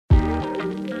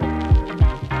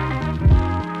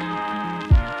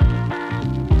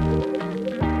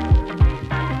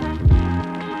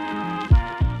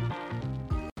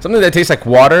Something that tastes like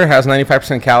water, has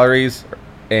 95% calories,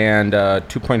 and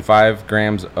 2.5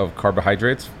 grams of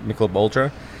carbohydrates. Michelob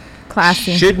Ultra.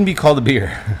 Classy. Shouldn't be called a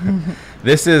beer.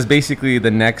 This is basically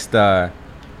the next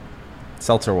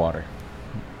seltzer water.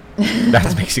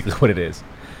 That's basically what it is.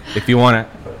 If you want it.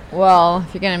 Well,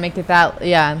 if you're going to make it that,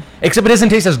 yeah. Except it doesn't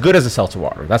taste as good as a seltzer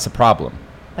water. That's the problem.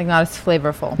 Like not as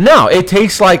flavorful. No, it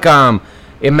tastes like,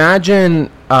 imagine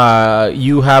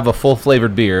you have a full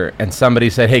flavored beer and somebody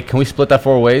said, hey, can we split that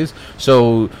 4 ways?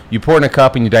 So you pour it in a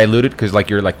cup and you dilute it because like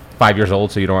you're like 5 years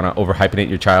old, so you don't want to overhyphenate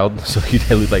your child. So you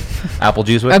dilute like apple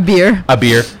juice with A beer. A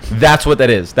beer. That's what that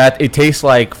is. That it tastes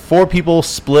like 4 people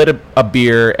split a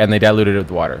beer and they diluted it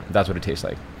with water. That's what it tastes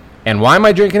like. And why am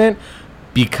I drinking it?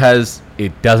 Because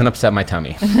it doesn't upset my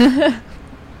tummy.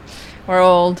 We're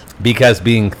old. Because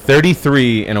being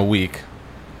 33 in a week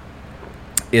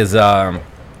is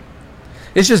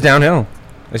it's just downhill.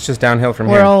 It's just downhill from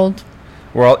here. We're old.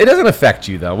 We're all. It doesn't affect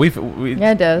you though.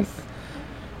 Yeah, it does.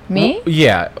 Me? Well,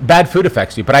 yeah, bad food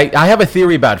affects you. But I have a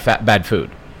theory about bad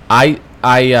food. Well,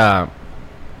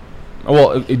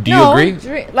 do you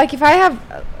agree? Like if I have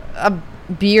a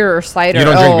beer or cider. You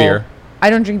don't drink beer. I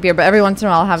don't drink beer, but every once in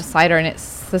a while I'll have cider, and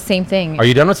it's the same thing. Are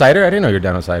you done with cider? I didn't know you were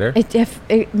done with cider.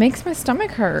 It makes my stomach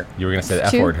hurt. You were gonna say the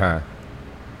F word, huh?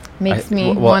 Makes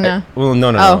me wanna.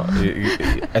 No. Oh.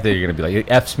 I thought you were gonna be like, it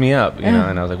F's me up, you know.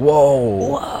 And I was like,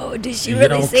 whoa. Did she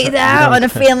really say that on a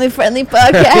family-friendly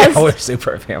podcast? Yeah, we're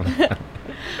super family.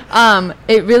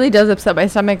 It really does upset my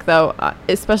stomach though,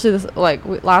 especially this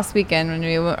last weekend when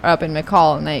we were up in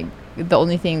McCall, and the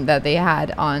only thing that they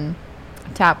had on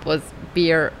tap was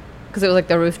beer. Because it was like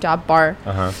the rooftop bar,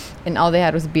 and all they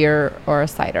had was beer or a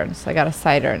cider. And so I got a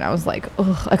cider, and I was like,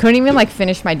 ugh. I couldn't even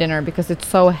finish my dinner because it's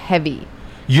so heavy.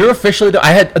 You're officially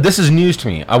this is news to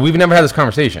me. We've never had this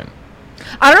conversation.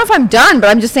 I don't know if I'm done, but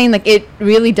I'm just saying it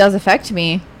really does affect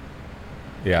me.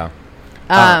 Yeah.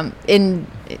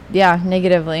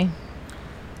 Negatively.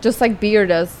 Just like beer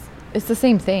does. It's the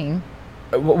same thing.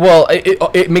 Well,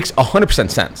 it makes 100%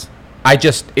 sense.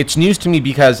 It's news to me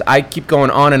because I keep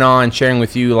going on and on sharing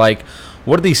with you,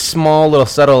 what are these small little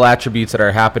subtle attributes that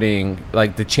are happening,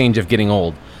 like the change of getting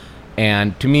old.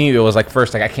 And to me, it was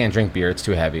first, I can't drink beer. It's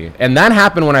too heavy. And that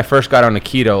happened when I first got on the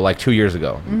keto, 2 years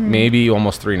ago, maybe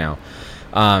almost 3 now.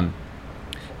 And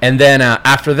then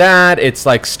after that, it's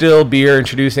still beer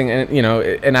introducing, and,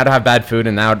 and I don't have bad food,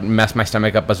 and that would mess my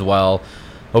stomach up as well.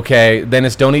 Okay. Then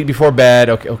it's don't eat before bed.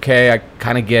 Okay. I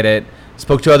kind of get it.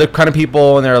 Spoke to other kind of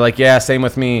people, and they're like, yeah, same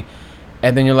with me.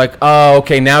 And then you're like, oh,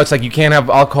 okay, now it's you can't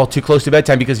have alcohol too close to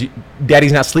bedtime because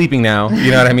daddy's not sleeping now. You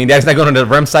know what I mean? Daddy's not going into the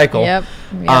REM cycle. Yep.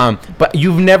 But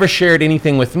you've never shared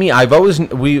anything with me.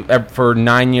 For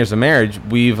 9 years of marriage,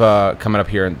 we've coming up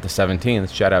here on the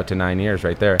 17th. Shout out to 9 years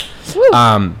right there. Woo.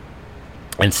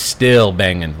 And still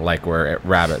banging like we're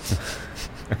rabbits.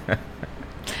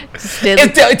 Tell me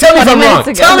if I'm wrong.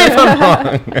 Tell me if I'm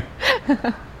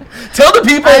wrong. Tell the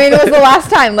people. I mean, it was the last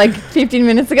time, 15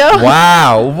 minutes ago.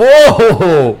 Wow.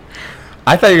 Whoa.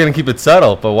 I thought you were going to keep it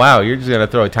subtle, but wow, you're just going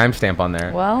to throw a timestamp on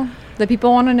there. Well, the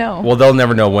people want to know. Well, they'll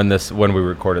never know when we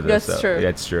recorded this. That's true. Yeah,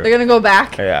 it's true. They're going to go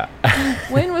back. Yeah.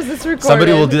 When was this recorded?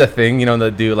 Somebody will do that thing,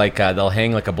 they'll do they'll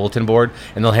hang a bulletin board,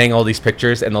 and they'll hang all these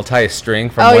pictures, and they'll tie a string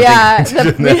from one thing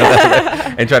to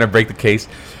another and try to break the case.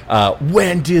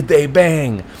 When did they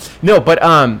bang? No, but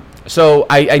so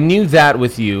I knew that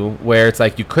with you, where it's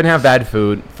you couldn't have bad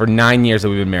food for 9 years that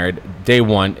we've been married. Day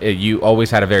one, you always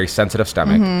had a very sensitive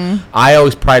stomach. I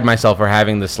always pride myself for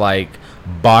having this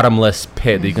bottomless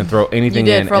pit that you can throw anything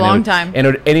in. You did for a long time.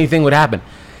 And anything would happen.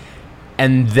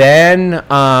 And then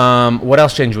what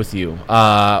else changed with you?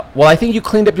 Well, I think you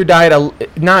cleaned up your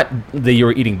diet. Not that you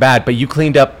were eating bad, but you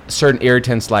cleaned up certain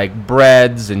irritants like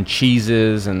breads and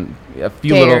cheeses and a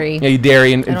few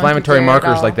dairy and inflammatory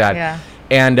markers like that. Yeah.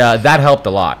 And that helped a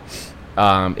lot.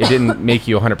 It didn't make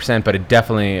you 100%, but it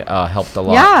definitely helped a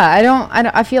lot.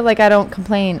 Yeah, I feel like I don't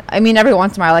complain. I mean, every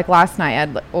once in a while, last night I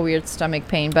had a weird stomach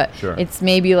pain, but it's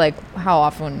maybe how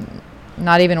often?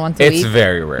 Not even once a week. It's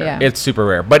very rare. Yeah. It's super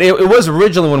rare. But it was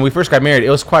originally, when we first got married, it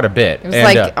was quite a bit. It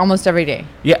was almost every day.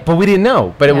 Yeah, but we didn't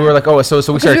know. But we were so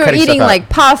we started cutting eating stuff out.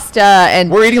 Pasta and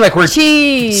we're eating we're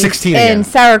cheese 16 and again.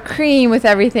 Sour cream with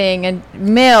everything and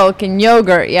milk and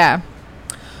yogurt. Yeah.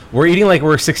 We're eating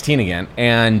we're 16 again,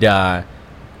 and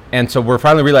so we're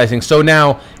finally realizing. So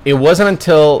now it wasn't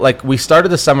until we started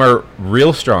the summer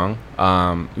real strong,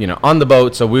 on the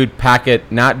boat. So we would pack it,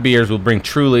 not beers. We'll bring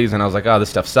Trulies, and I was like, oh, this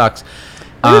stuff sucks.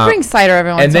 We would bring cider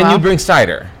every once in a while. And then you bring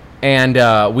cider,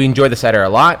 and we enjoy the cider a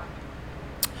lot.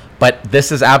 But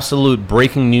this is absolute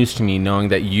breaking news to me, knowing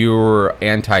that you're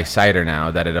anti-cider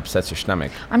now, that it upsets your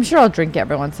stomach. I'm sure I'll drink it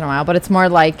every once in a while, but it's more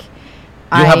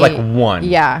You'll have like one.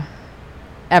 Yeah.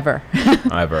 Ever.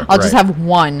 Ever. I'll just have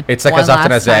one. It's like one as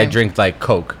often last as I time. drink like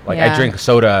Coke. Like Yeah. I drink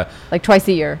soda Like twice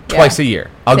a year. twice a year.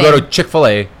 I'll go Same. to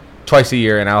Chick-fil-A twice a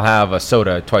year, and I'll have a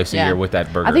soda twice a year with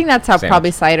that burger. I think that's how sandwich.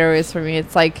 probably cider is for me.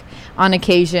 It's like on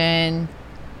occasion,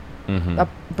 a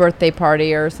birthday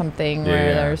party or something where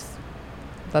Yeah. there's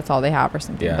that's all they have or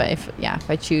something. Yeah. But if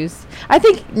I choose, I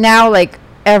think now like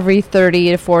every 30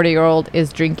 to 40-year-old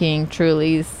is drinking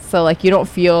Trulies, so like you don't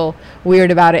feel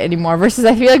weird about it anymore. Versus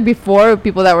I feel like before,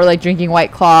 people that were like drinking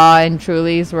White Claw and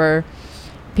Trulies were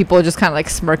people would just kind of like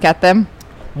smirk at them.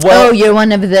 Well, Oh, you're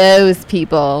one of those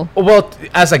people. Well,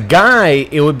 as a guy,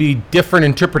 it would be different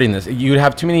interpreting this. You'd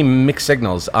have too many mixed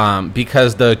signals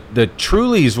because the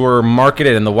Trulies were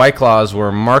marketed and the White Claws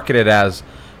were marketed as.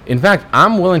 In fact,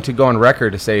 I'm willing to go on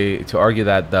record to argue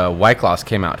that the White Claws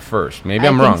came out first. Maybe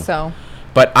I'm wrong. I think so.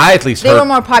 But I at least They heard were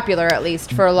more popular, at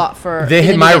least for a lot. they in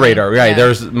hit the my beginning. radar. Right?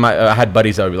 Yeah. I had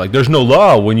buddies that would be like, "There's no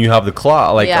law when you have the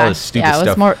claw," like all this stupid it was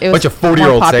stuff. More, it was bunch of more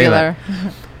 40-year-olds saying popular.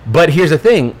 that. But here's the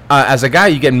thing: as a guy,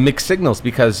 you get mixed signals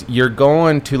because you're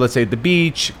going to, let's say, the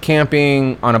beach,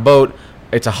 camping on a boat.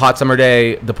 It's a hot summer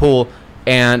day, the pool,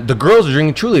 and the girls are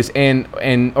drinking Trulies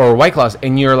and or White Claws,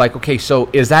 and you're like, okay, so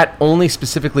is that only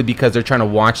specifically because they're trying to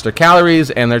watch their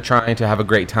calories and they're trying to have a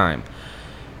great time?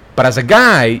 But as a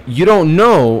guy, you don't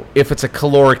know if it's a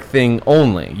caloric thing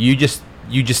only. You just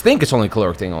think it's only a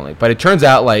caloric thing only. But it turns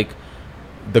out like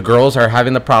the girls are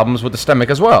having the problems with the stomach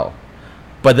as well.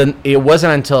 But then it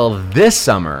wasn't until this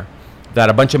summer that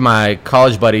a bunch of my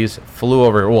college buddies flew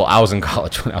over. Well, I was in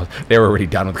college when they were already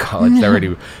done with college. They're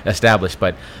already established.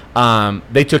 But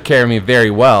they took care of me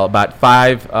very well.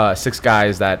 About 6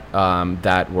 guys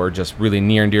that were just really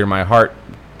near and dear to my heart.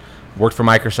 Worked for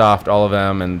Microsoft, all of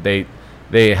them, and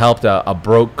they helped a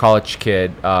broke college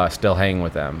kid still hang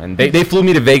with them. And they flew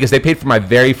me to Vegas. They paid for my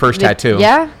very first tattoo.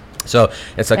 Yeah. So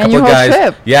it's a And couple your of whole guys.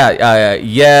 trip. Yeah,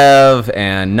 Yev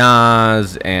and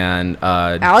Nas and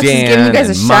Alex Dan is giving you guys a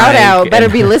and shout Mike out. Better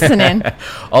and be listening.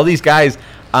 all these guys,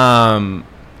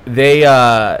 they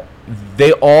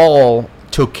all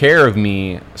took care of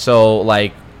me. So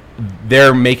like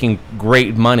they're making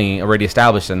great money already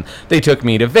established, and they took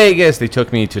me to Vegas. They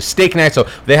took me to steak night. So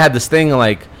they had this thing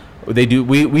like.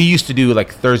 We used to do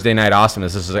like Thursday night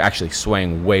awesomeness. This is actually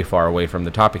swaying way far away from the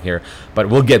topic here, but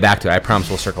we'll get back to it. I promise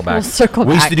we'll circle back.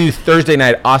 We used to do Thursday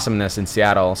night awesomeness in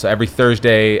Seattle. So every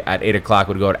Thursday at 8 o'clock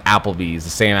we'd go to Applebee's, the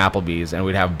same Applebee's, and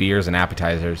we'd have beers and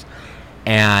appetizers.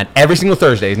 And every single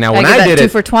Thursday. Now when I did 2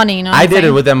 it, for $20, you know I did it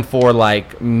with them for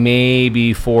like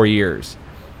maybe 4 years.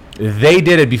 They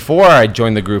did it before I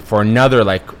joined the group for another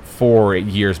like 4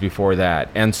 years before that.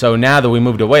 And so now that we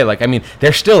moved away, like, I mean,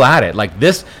 they're still at it. Like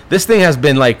this thing has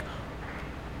been like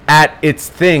at its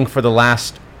thing for the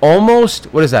last almost,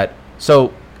 what is that?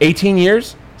 So 18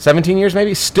 years, 17 years,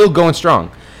 maybe, still going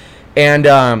strong. And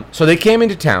so they came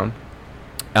into town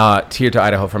here to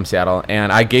Idaho from Seattle,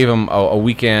 and I gave them a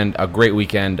weekend, a great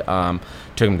weekend.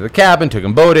 Took them to the cabin, took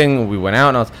them boating. We went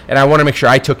out, and I want to make sure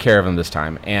I took care of them this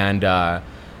time. And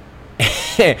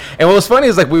and what was funny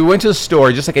is like we went to the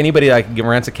store just like anybody like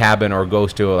rents a cabin or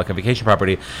goes to like a vacation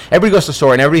property. Everybody goes to the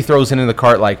store and everybody throws in the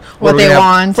cart like what they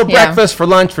want for breakfast, for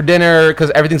lunch, for dinner,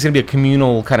 because everything's gonna be a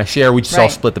communal kind of share. We just all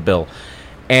split the bill.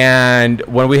 And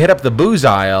when we hit up the booze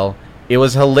aisle, it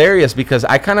was hilarious because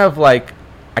I kind of want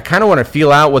to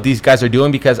feel out what these guys are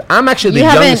doing because I'm actually the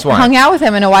youngest one. You haven't hung out with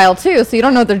them in a while too, so you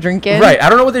don't know what they're drinking. Right, I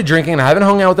don't know what they're drinking. I haven't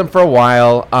hung out with them for a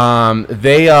while.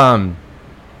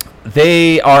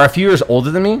 They are a few years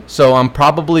older than me, so I'm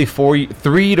probably 3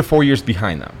 to 4 years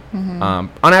behind them. Mm-hmm.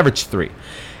 On average, 3.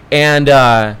 And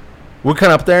we're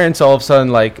kind of up there, and so all of a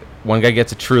sudden, like, one guy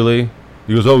gets a Truly.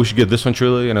 He goes, "Oh, we should get this one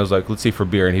Truly." And I was like, "Let's see for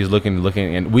beer." And he's looking,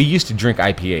 and we used to drink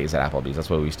IPAs at Applebee's. That's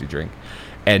what we used to drink.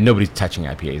 And nobody's touching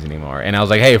IPAs anymore. And I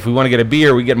was like, "Hey, if we want to get a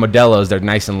beer, we get Modelo's. They're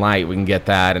nice and light. We can get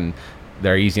that." And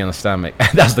they're easy on the stomach.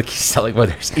 That was the key selling word.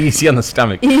 They're easy on the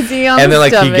stomach. Easy on and the then,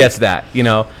 like, stomach. he gets that, you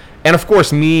know. And of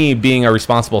course, me being a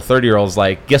responsible 30-year-old is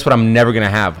like, guess what? I'm never gonna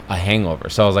have a hangover.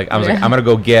 So I was like, I'm gonna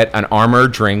go get an Armour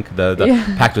drink, the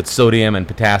packed with sodium and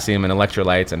potassium and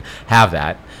electrolytes, and have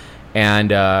that.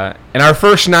 And our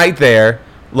first night there,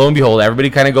 lo and behold, everybody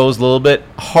kind of goes a little bit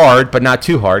hard, but not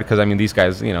too hard, because I mean, these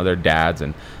guys, you know, they're dads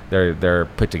and they're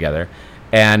put together.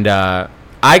 And I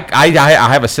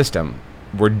have a system.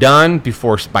 We're done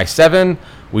by 7.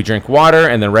 We drink water,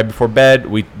 and then right before bed,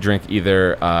 we drink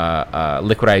either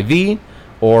liquid IV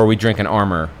or we drink an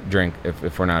Armour drink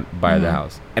if we're not by the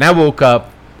house. And I woke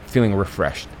up feeling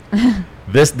refreshed.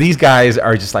 These guys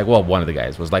are just like, well, one of the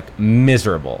guys was like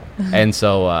miserable, and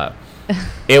so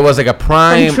it was like a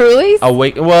prime From Truly's?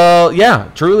 awake. Well, yeah,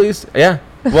 Truly's, yeah.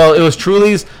 Well, it was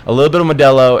Truly's, a little bit of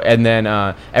Modelo, and then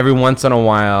every once in a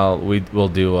while we'll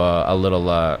do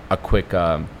a quick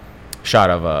shot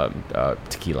of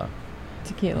tequila.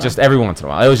 Just every once in a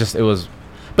while. It was.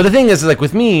 But the thing is like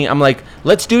with me, I'm like,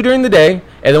 let's do during the day,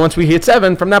 and then once we hit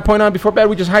 7, from that point on before bed,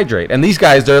 we just hydrate. And these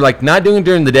guys, they're like not doing it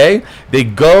during the day. They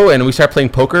go and we start playing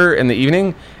poker in the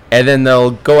evening, and then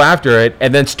they'll go after it,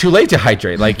 and then it's too late to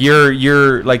hydrate. Like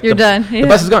you're like you're done. The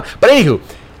bus is gone. But anywho,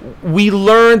 we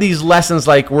learn these lessons.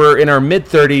 Like we're in our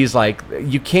mid-30s. Like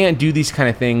you can't do these kind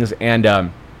of things,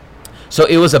 and so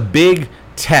it was a big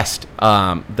test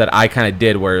that I kind of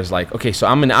did, where it's like, okay, so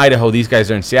I'm in Idaho, these guys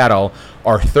are in Seattle.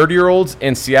 Are 30-year-olds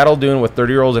in Seattle doing what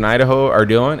 30-year-olds in Idaho are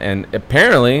doing? And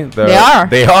apparently they are.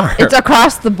 It's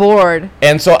across the board.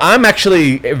 And so I'm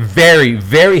actually very,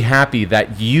 very happy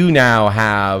that you now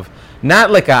have not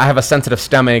like I have a sensitive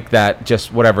stomach that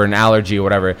just whatever, an allergy or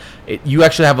whatever. You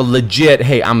actually have a legit,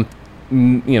 hey, I'm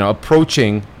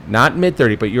approaching not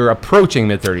mid-30, but you're approaching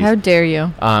mid-30s. How dare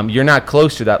you? You're not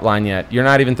close to that line yet. You're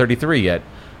not even 33 yet.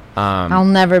 I'll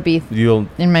never be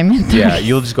in my mid-30s. Yeah,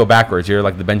 you'll just go backwards. You're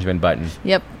like the Benjamin Button.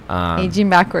 Yep, aging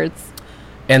backwards.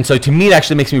 And so to me, it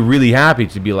actually makes me really happy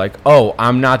to be like, oh,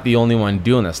 I'm not the only one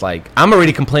doing this. Like, I'm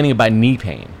already complaining about knee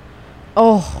pain.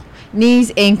 Oh,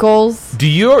 knees, ankles. Do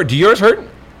yours hurt?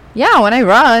 Yeah, when I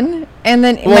run, and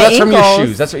then well, my that's ankles. From your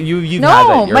shoes. That's what you. No, had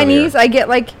that my earlier. knees. I get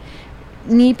like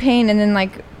knee pain, and then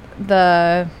like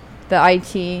the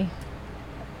IT.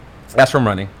 That's from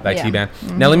running, the IT band.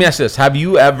 Mm-hmm. Now, let me ask this. Have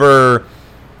you ever,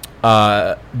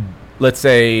 let's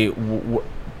say,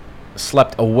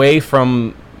 slept away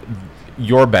from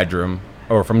your bedroom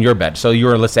or from your bed? So you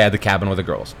were, let's say, at the cabin with the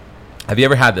girls. Have you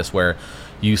ever had this where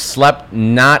you slept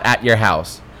not at your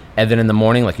house, and then in the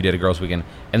morning, like you did a girls' weekend,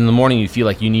 and in the morning you feel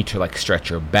like you need to like stretch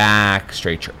your back,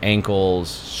 stretch your ankles,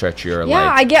 stretch your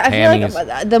I feel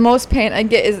like the most pain I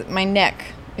get is my neck.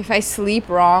 If I sleep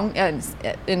wrong in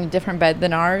a different bed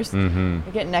than ours, I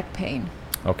get neck pain.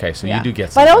 Okay, so you do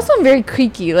get something. But also I'm very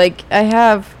creaky. Like I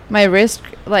have my wrist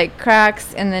like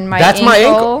cracks, and then my ankle. My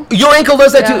ankle. Your ankle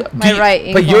does that too. My right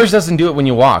ankle. But yours doesn't do it when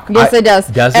you walk. Yes, it does.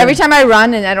 Does it? Every time I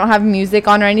run and I don't have music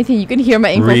on or anything, you can hear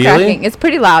my ankle cracking. It's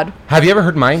pretty loud. Have you ever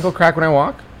heard my ankle crack when I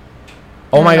walk?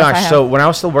 Oh my gosh. So when I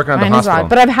was still working at the hospital.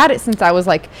 But I've had it since I was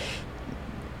like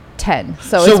 10.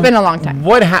 So it's been a long time.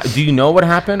 Do you know what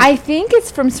happened? I think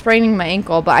it's from spraining my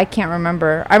ankle, but I can't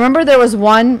remember. I remember there was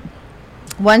one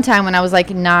time when I was like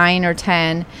 9 or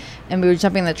 10, and we were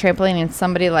jumping the trampoline, and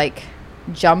somebody like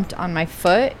jumped on my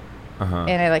foot, and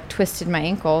I like twisted my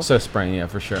ankle. So sprain, yeah,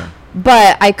 for sure.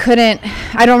 But I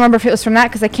don't remember if it was from that,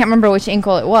 because I can't remember which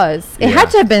ankle it was. It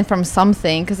had to have been from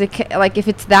something, because like if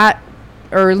it's that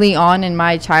early on in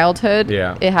my childhood,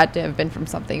 it had to have been from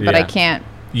something, but I can't.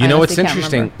 You know what's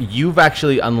interesting? You've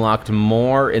actually unlocked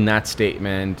more in that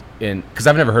statement, because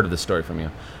I've never heard of this story from you.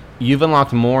 You've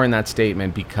unlocked more in that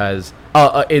statement because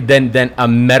than a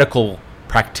medical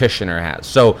practitioner has.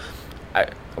 So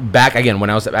back again when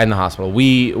I was in the hospital,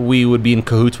 we would be in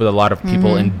cahoots with a lot of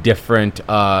people in different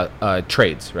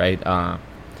trades, right?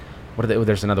 What are they?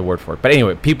 There's another word for it, but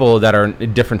anyway, people that are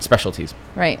in different specialties.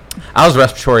 Right. I was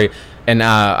respiratory, and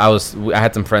I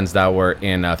had some friends that were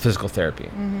in physical therapy,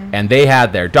 and they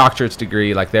had their doctorate's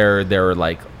degree, like they were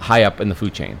like high up in the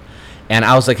food chain, and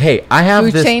I was like, hey, I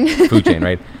have food chain,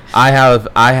 right? I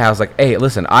was like, hey,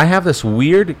 listen, I have this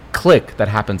weird click that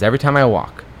happens every time I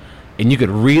walk, and you could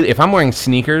really, if I'm wearing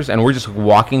sneakers and we're just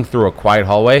walking through a quiet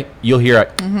hallway, you'll hear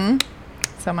it.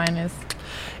 So mine is,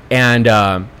 and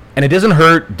it doesn't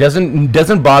hurt,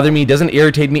 doesn't bother me, doesn't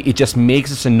irritate me. It just makes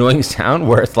this annoying sound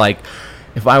where it's like,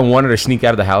 if I wanted to sneak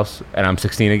out of the house and I'm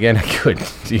 16 again, I could.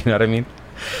 Do you know what I mean?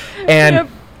 And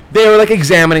they were like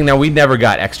examining. Now we never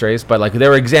got X-rays, but like they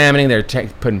were examining. They're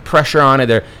putting pressure on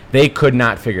it. They could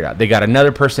not figure it out. They got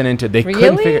another person into it. They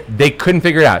couldn't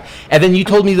figure it out. And then you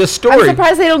told me this story. I'm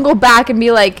surprised they don't go back and be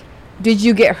like, did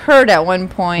you get hurt at one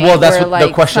point? Well, that's what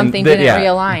the question. Something didn't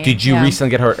realign. Did you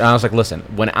recently get hurt? And I was like, listen,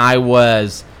 when I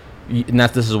was. And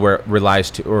this is where it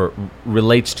relates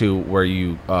to where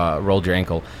you rolled your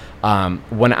ankle.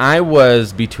 When I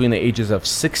was between the ages of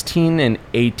 16 and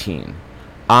 18,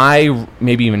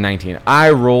 maybe even 19,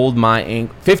 I rolled my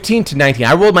ankle. 15 to 19,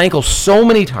 I rolled my ankle so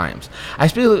many times. I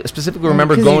specifically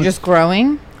remember going. You're just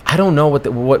growing. I don't know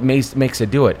what makes it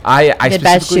do it. I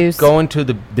specifically going to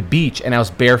the beach, and I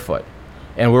was barefoot.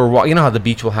 And we were walking. You know how the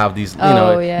beach will have these,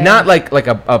 not like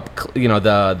a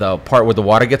the part where the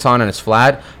water gets on and it's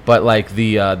flat, but like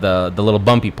the little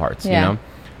bumpy parts, you know.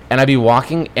 And I'd be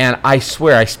walking, and I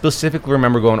swear I specifically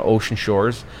remember going to Ocean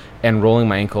Shores and rolling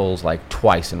my ankles like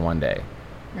twice in one day.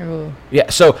 Ooh. Yeah,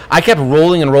 so I kept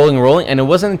rolling, and it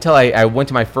wasn't until I went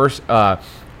to my first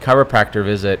chiropractor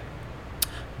visit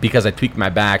because I tweaked my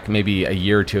back maybe a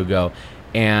year or two ago,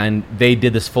 and they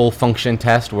did this full function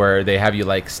test where they have you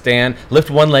like stand, lift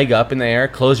one leg up in the air,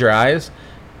 close your eyes,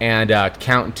 and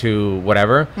count to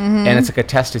whatever, and it's like a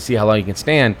test to see how long you can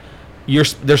stand.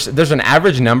 There's an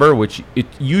average number which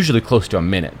it's usually close to a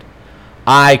minute.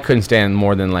 I couldn't stand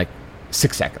more than like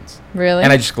 6 seconds. Really?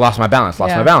 And I just lost my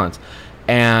balance.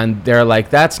 And they're like,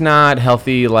 that's not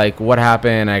healthy. Like, what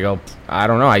happened? I go, I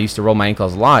don't know. I used to roll my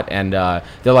ankles a lot. And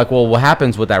they're like, well, what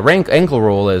happens with that ankle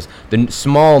roll is the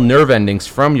small nerve endings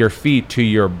from your feet to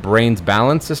your brain's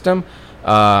balance system.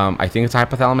 I think it's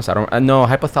hypothalamus. I don't know.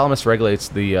 Hypothalamus regulates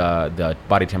the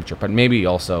body temperature, but maybe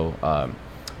also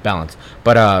balance.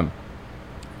 But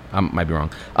I might be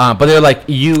wrong. But they're like,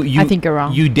 I think you're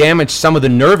wrong. You damage some of the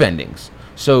nerve endings.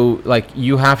 So, like,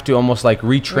 you have to almost, like,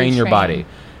 retrain your body.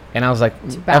 And I was like,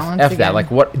 F that. Like,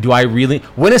 what do I really...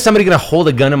 When is somebody going to hold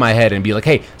a gun in my head and be like,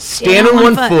 hey, stand on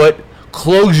one foot,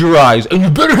 close your eyes, and you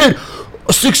better hit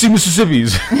 60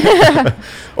 Mississippis.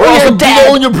 or else I'm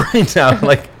blowing your brains out.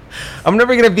 Like, I'm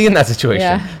never going to be in that situation.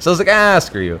 Yeah. So I was like,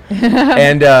 screw you.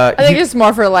 And I think it's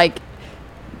more for, like,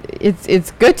 it's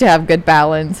good to have good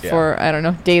balance for, I don't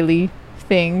know, daily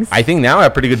things. I think now I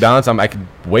have pretty good balance. I can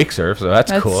wake surf, so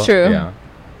that's cool. That's true. Yeah.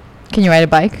 Can you ride a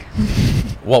bike?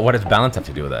 Well, what does balance have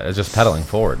to do with that? It's just pedaling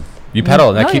forward. You pedal,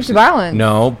 and that keeps you balance.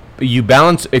 No, you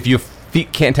balance if your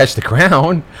feet can't touch the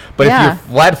ground. But if you're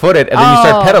flat-footed and then you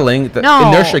start pedaling, the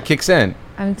inertia kicks in.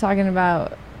 I'm talking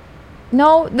about.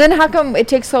 No, then how come it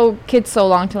takes kids so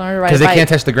long to learn to ride a bike? Because they can't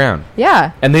touch the ground.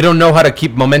 Yeah. And they don't know how to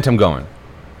keep momentum going.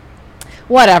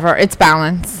 Whatever, it's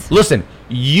balance. Listen,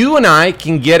 you and I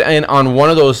can get in on one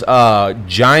of those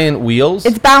giant wheels.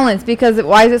 It's balance because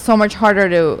why is it so much harder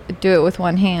to do it with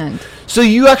one hand? So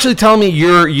you actually tell me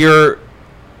you're.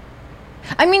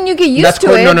 I mean, you get used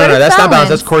to it. No, that's not balance.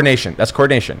 That's coordination. That's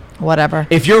coordination. Whatever.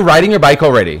 If you're riding your bike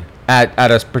already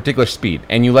at a particular speed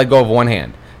and you let go of one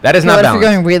hand, that is not balance. If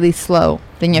you're going really slow,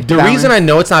 then you have to balance. The reason I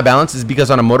know it's not balance is because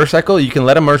on a motorcycle, you can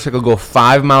let a motorcycle go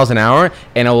 5 miles an hour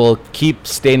and it will keep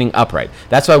standing upright.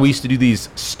 That's why we used to do these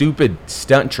stupid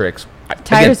stunt tricks.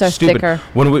 Tires are thicker.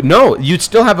 You'd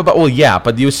still have about,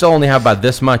 but you would still only have about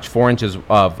this much, 4 inches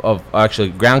of actually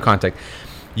ground contact.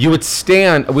 We would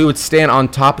stand on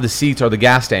top of the seats or the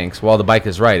gas tanks while the bike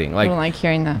is riding. Like, I don't like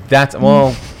hearing that.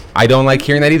 I don't like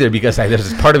hearing that either because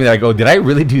there's part of me that I go, did I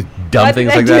really do dumb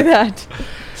things like that?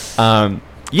 But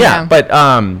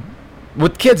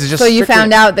with kids, it's just... So you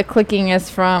found out the clicking is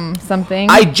from something?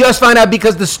 I just found out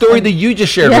because the story that you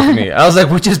just shared with me. I was like,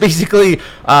 which is basically...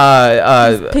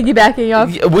 piggybacking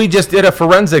off. We just did a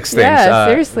forensics thing. Yeah,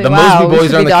 seriously. The Mosby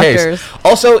boys are on the case.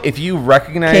 Also, if you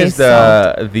recognize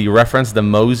the reference, the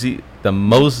Mosby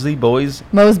boys...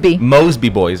 Mosby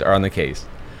boys are on the case.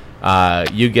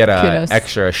 You get an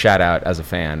extra shout out as a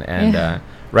fan. And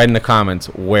write in the comments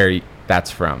where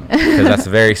that's from. Because that's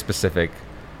very specific.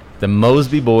 The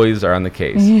Mosby boys are on the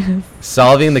case. Yes.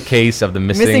 Solving the case of the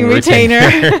missing retainer.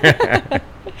 It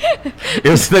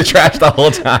was in the trash the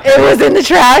whole time. It was in the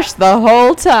trash the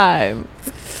whole time.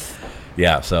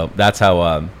 Yeah, so that's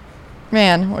how...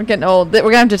 Man, we're getting old. We're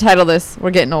going to have to title this,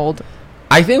 We're Getting Old.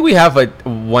 I think we have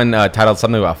one titled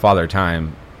something about Father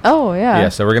Time. Oh, yeah. Yeah,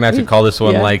 so we're going to have to call this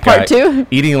one like... Part 2?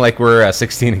 Eating like we're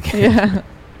 16 again.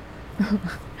 Yeah.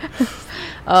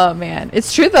 Oh, man.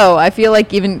 It's true, though. I feel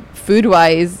like even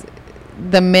food-wise...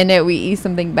 The minute we eat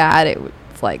something bad,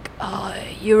 it's like,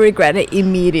 you regret it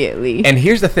immediately. And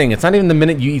here's the thing. It's not even the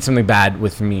minute you eat something bad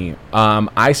with me.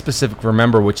 I specifically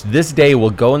remember, which this day will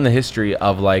go in the history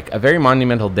of like a very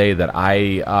monumental day that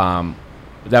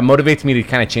that motivates me to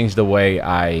kind of change the way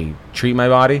I treat my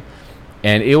body.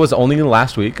 And it was only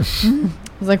last week. It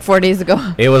was like 4 days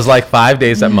ago. It was like 5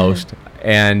 days at most.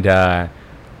 And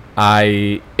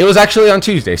it was actually on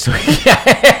Tuesday. So yeah,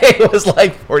 it was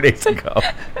like 4 days ago.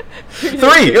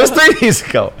 It was 3 days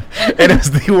ago, and it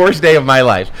was the worst day of my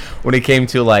life when it came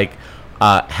to like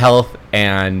health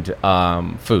and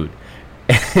food.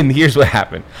 And here's what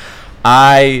happened: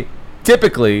 I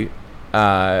typically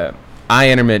I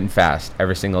intermittent fast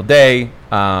every single day.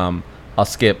 I'll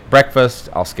skip breakfast,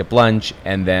 I'll skip lunch,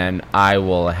 and then I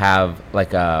will have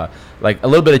like a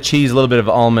little bit of cheese, a little bit of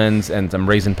almonds, and some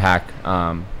raisin pack,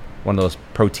 one of those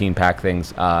protein pack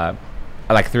things, at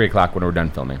like 3 o'clock when we're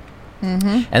done filming.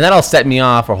 Mm-hmm. And that'll set me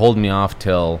off or hold me off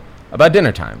till about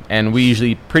dinner time. And we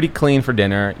usually pretty clean for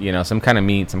dinner, some kind of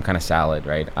meat, some kind of salad,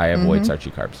 right? I avoid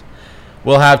starchy carbs.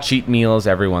 We'll have cheat meals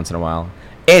every once in a while.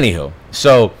 Anywho,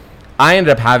 so I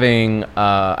ended up having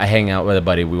a hangout with a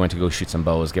buddy. We went to go shoot some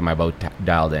bows, get my bow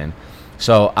dialed in.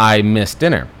 So I missed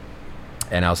dinner.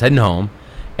 And I was heading home.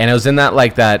 And I was in that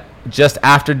just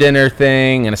after dinner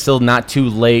thing, and it's still not too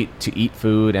late to eat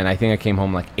food. And I think I came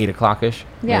home like 8 o'clock ish.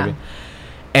 Yeah. Maybe.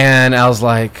 And I was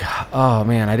like, oh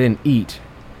man, I didn't eat.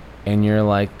 And you're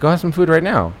like, go have some food right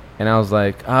now. And I was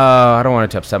like, oh, I don't want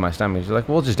it to upset my stomach. You're like,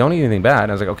 well, just don't eat anything bad.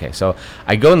 And I was like, okay. So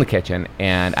I go in the kitchen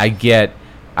and I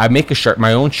make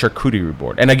my own charcuterie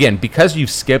board. And again, because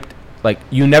you've skipped, like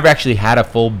you never actually had a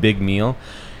full big meal,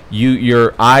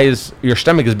 your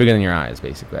stomach is bigger than your eyes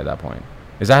basically at that point.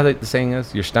 Is that what the saying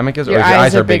is? Your stomach is, your or your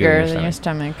eyes are bigger than your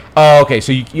stomach. Oh, okay.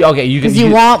 So you can. Because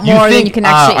you want more than you can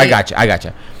actually eat. I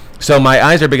gotcha. So my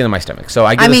eyes are bigger than my stomach. So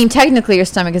I mean, technically, your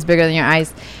stomach is bigger than your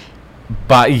eyes.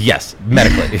 But yes,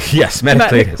 medically, yes,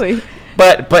 medically. It is.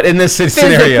 But in this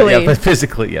scenario, yeah, but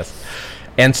physically, yes.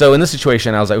 And so in this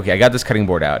situation, I was like, okay, I got this cutting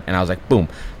board out, and I was like, boom,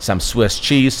 some Swiss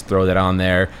cheese, throw that on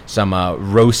there. Some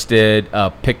roasted,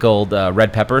 pickled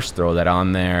red peppers, throw that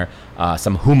on there.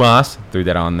 Some hummus, threw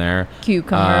that on there.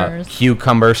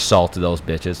 Cucumbers, salted those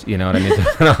bitches. You know what I mean?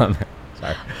 Throw that on there.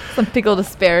 Sorry. Some pickled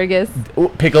asparagus.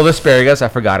 Pickled asparagus, I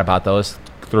forgot about those.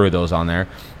 Threw those on there.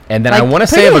 And then like I want to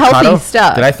say avocado.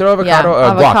 Stuff. Did I throw avocado?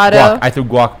 Yeah, Guac. I threw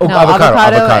guac. Oh, no,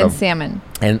 avocado and salmon.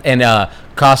 And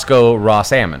Costco raw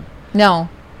salmon. No,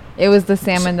 it was the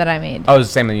salmon that I made. Oh, it was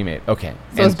the salmon you made. Okay.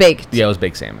 So it was baked. Yeah, it was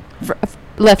baked salmon.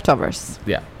 Leftovers.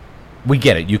 Yeah. We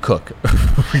get it. You cook.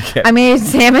 I made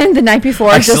salmon the night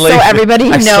before just so everybody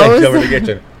knows. Over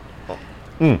the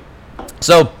kitchen.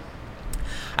 So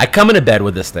I come into bed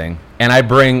with this thing, and I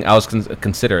was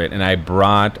considerate, and I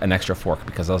brought an extra fork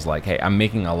because I was like, hey, I'm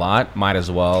making a lot. Might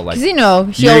as well. Because,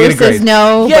 she always says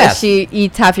no, but she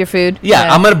eats half your food.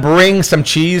 Yeah, I'm going to bring some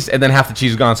cheese, and then half the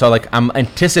cheese is gone. So, like, I'm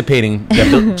anticipating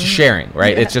the sharing,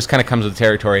 right? Yeah. It just kind of comes with the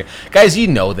territory. Guys, you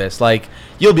know this. Like,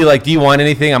 you'll be like, do you want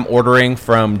anything? I'm ordering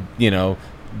from,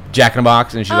 Jack in the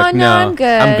Box. And she's like, no, I'm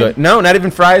good. I'm good. No, not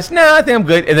even fries? No, I think I'm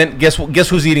good. And then guess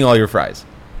who's eating all your fries?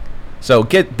 So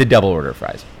get the double order of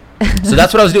fries. So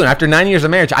that's what I was doing. After 9 years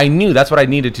of marriage, I knew that's what I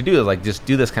needed to do. Like, just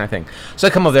do this kind of thing. So I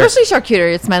come over there. Especially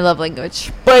charcuterie. It's my love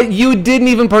language. But you didn't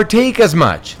even partake as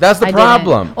much. That's the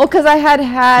problem. Didn't. Well, because I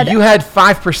had... You had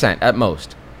 5% at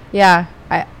most. Yeah.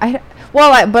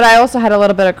 But I also had a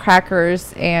little bit of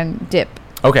crackers and dip.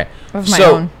 Okay. Of my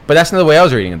own. But that's not the way I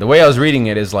was reading it. The way I was reading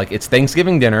it is like, it's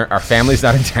Thanksgiving dinner, our family's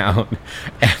not in town,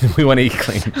 and we want to eat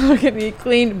clean. We're going to eat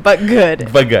clean, but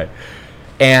good. But good.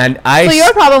 And So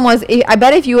your problem was, I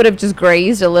bet if you would have just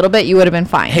grazed a little bit, you would have been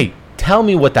fine. Hey, tell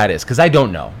me what that is, because I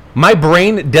don't know. My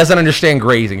brain doesn't understand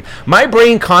grazing. My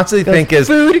brain constantly thinks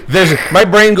my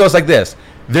brain goes like this.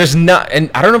 There's not, and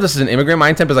I don't know if this is an immigrant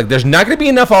mindset, but it's like, there's not going to be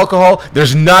enough alcohol.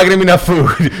 There's not going to be enough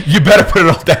food. You better put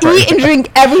it all down. Eat and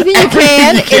drink everything you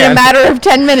can in a matter of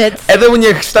 10 minutes. And then when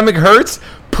your stomach hurts,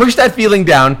 push that feeling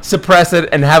down, suppress it,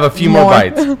 and have a few more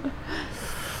bites.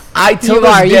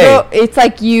 It's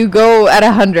like you go at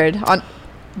 100 on,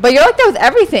 but you're like that with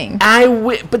everything.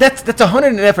 But that's 100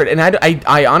 in effort, and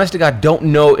I honest to God don't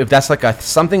know if that's like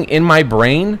something in my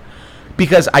brain,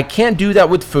 because I can't do that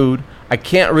with food. I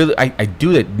can't really. I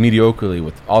do it mediocrely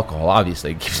with alcohol.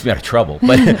 Obviously, it keeps me out of trouble.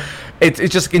 But it's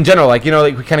just in general, like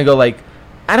like we kind of go like,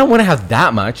 I don't want to have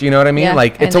that much. You know what I mean? Yeah,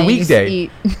 like it's a weekday.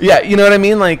 Yeah, you know what I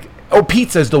mean? Like,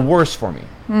 pizza is the worst for me.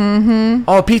 Mm-hmm.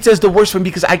 Oh, pizza is the worst for me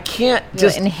because I can't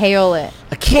just inhale it.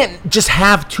 I can't just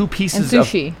have 2 pieces and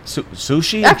sushi. Of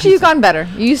sushi. Actually, you've gone better.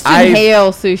 You used to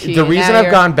inhale sushi. The reason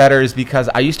I've gone better is because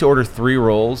I used to order 3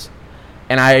 rolls.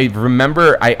 And I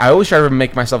remember, I always try to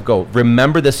make myself go,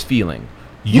 remember this feeling.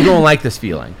 You don't like this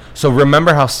feeling. So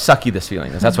remember how sucky this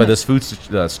feeling is. That's why this food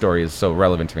story is so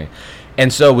relevant to me.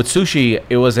 And so with sushi,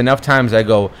 it was enough times I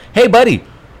go, hey, buddy,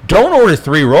 don't order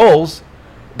 3 rolls.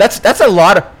 That's a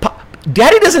lot of...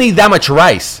 Daddy doesn't eat that much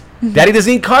rice. Daddy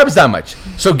doesn't eat carbs that much.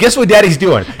 So guess what Daddy's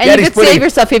doing? And Daddy's you could save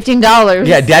yourself $15.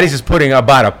 Yeah, Daddy's just putting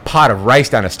about a pot of rice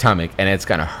down his stomach, and it's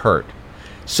going to hurt.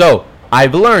 So...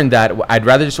 I've learned that I'd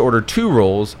rather just order 2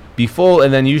 rolls, be full,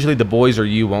 and then usually the boys or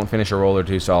you won't finish a roll or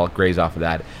 2, so I'll graze off of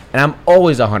that. And I'm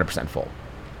always 100% full.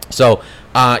 So,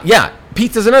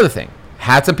 pizza's another thing.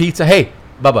 Had some pizza. Hey,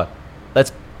 Bubba,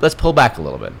 let's pull back a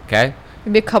little bit, okay?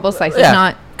 Maybe a couple slices,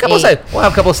 not 8. Slices. We'll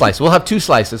have a couple of slices. We'll have 2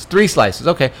 slices, 3 slices.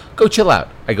 Okay, go chill out.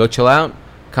 I go chill out,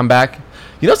 come back.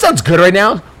 You know what sounds good right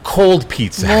now? Cold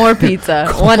pizza. More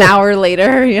pizza. 1 hour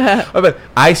later, yeah. But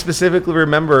I specifically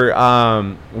remember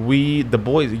the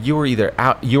boys, you were either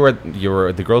out, you were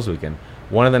at the girls' weekend.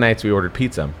 One of the nights we ordered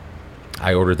pizza.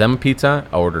 I ordered them a pizza.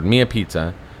 I ordered me a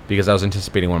pizza because I was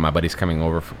anticipating one of my buddies coming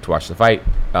over to watch the fight.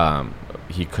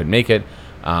 He couldn't make it.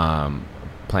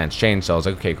 Plans changed, so I was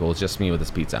like, okay, cool, it's just me with this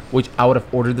pizza. Which I would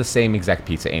have ordered the same exact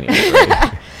pizza anyway.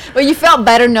 Right? But you felt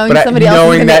better knowing But somebody else was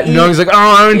knowing gonna that, eat. knowing it's like, oh,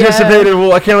 I anticipated.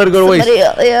 Well, I can't let it go to waste.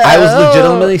 Yeah. I was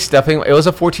legitimately stuffing. It was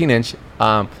a 14-inch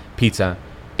pizza,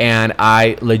 and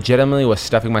I legitimately was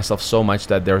stuffing myself so much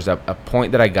that there was a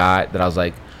point that I got that I was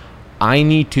like, I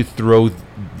need to throw.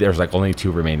 There's like only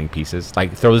 2 remaining pieces.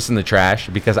 Like, throw this in the trash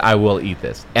because I will eat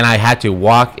this. And I had to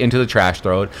walk into the trash,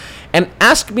 throw it, and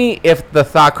ask me if the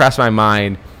thought crossed my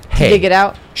mind. Hey, dig it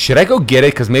out. Should I go get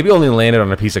it? Because maybe I only landed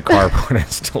on a piece of cardboard and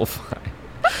it's still fine.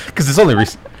 Because it's only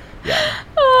recent.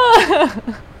 Yeah.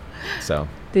 So.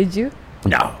 Did you?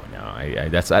 No. I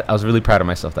was really proud of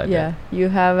myself that day. Yeah. You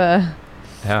have a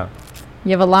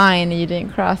line and you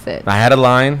didn't cross it. I had a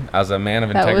line. I was a man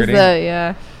of integrity.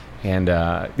 Yeah. And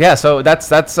so that's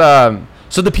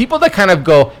so the people that kind of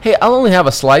go, hey, I'll only have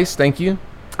a slice, thank you.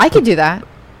 I could do that.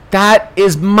 That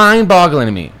is mind-boggling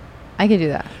to me. I could do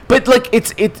that. But like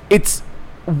it's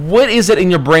what is it in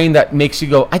your brain that makes you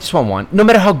go, I just want one, no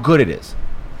matter how good it is?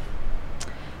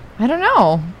 I don't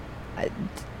know.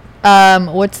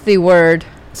 What's the word?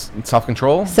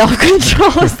 Self-control?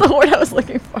 Self-control is the word I was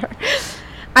looking for.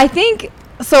 I think,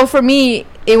 so for me,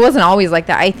 it wasn't always like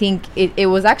that. I think it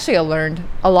was actually a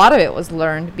lot of it was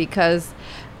learned because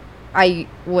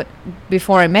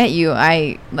before I met you,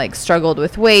 I like struggled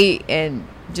with weight and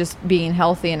just being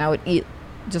healthy, and I would eat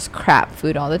just crap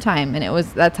food all the time. And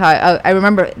that's how I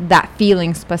remember that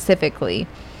feeling specifically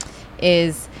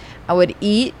is I would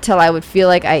eat till I would feel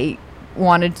like I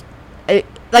wanted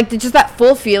like just that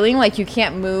full feeling like you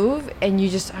can't move and you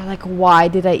just are like, why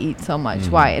did I eat so much?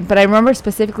 Mm-hmm. Why? But I remember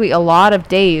specifically a lot of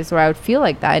days where I would feel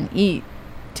like that and eat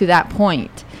to that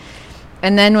point.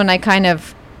 And then when I kind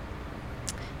of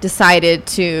decided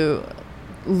to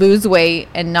lose weight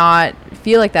and not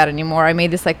feel like that anymore, I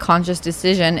made this like conscious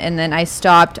decision, and then I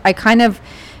stopped. I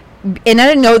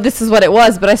didn't know this is what it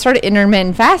was, but I started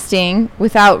intermittent fasting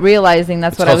without realizing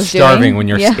that's what I was doing. It's called starving when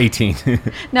you're 18.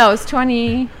 No, it's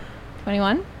 21.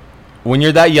 When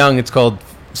you're that young, it's called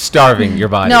starving your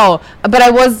body. No, but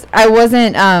I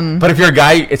wasn't. But if you're a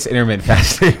guy, it's intermittent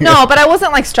fasting. No, but I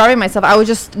wasn't like starving myself. I would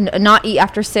just not eat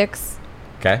after 6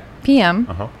 p.m.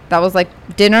 Uh-huh. That was like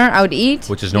dinner. I would eat,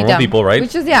 which is normal people, right?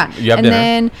 Which is You have dinner.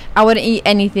 Then I wouldn't eat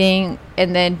anything,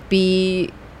 and then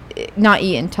not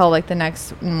eat until like the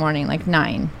next morning, like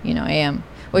 9 a.m.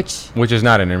 Which is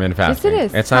not intermittent fasting. Yes, it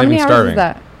is. It's How not many even hours starving. Is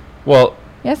that? Well,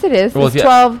 yes, it is. Well, it's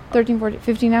 12, 13, 14,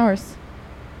 15 hours.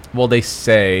 Well, they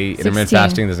say intermittent 16.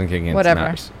 fasting doesn't kick in. Whatever.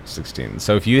 It's not 16.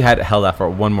 So if you had held that for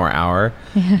one more hour,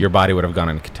 your body would have gone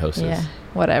into ketosis. Yeah,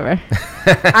 whatever.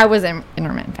 I was in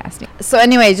intermittent fasting. So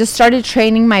anyway, just started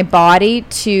training my body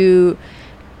to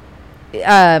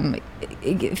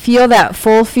feel that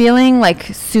full feeling like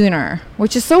sooner,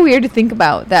 which is so weird to think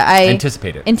about. That I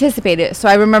anticipate it. So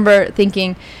I remember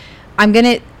thinking, I'm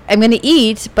gonna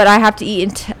eat, but I have to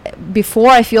eat before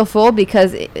I feel full,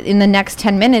 because in the next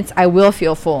 10 minutes I will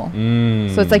feel full.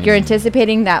 So it's like you're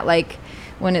anticipating that, like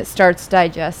when it starts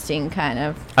digesting kind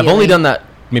of feeling. I've only done that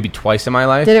maybe twice in my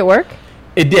life. Did it work?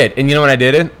 It did. And you know when I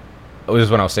did it? It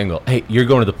was when I was single. Hey, you're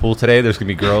going to the pool today. There's going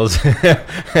to be girls.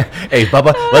 Hey,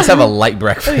 Bubba, let's have a light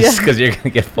breakfast because you're going to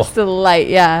get full. Just a light,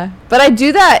 yeah. But I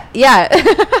do that, yeah.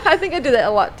 I think I do that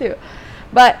a lot too.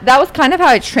 But that was kind of how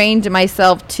I trained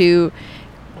myself to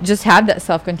just have that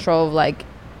self-control of like,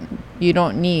 you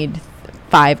don't need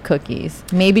 5 cookies,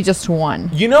 maybe just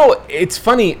 1. You know, it's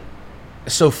funny.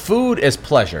 So food is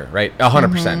pleasure, right?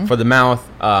 100% for the mouth.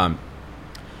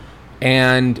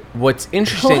 And what's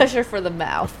interesting... Pleasure for the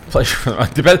mouth. Pleasure for the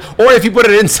mouth. Depends, or if you put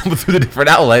it in through the different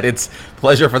outlet, it's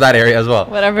pleasure for that area as well.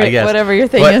 Whatever your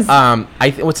thing is.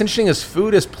 What's interesting is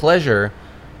food is pleasure,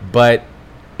 but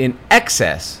in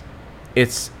excess,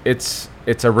 it's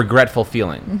a regretful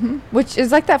feeling. Mm-hmm. Which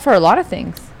is like that for a lot of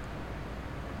things.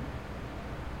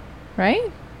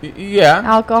 Right? Yeah.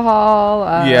 Alcohol.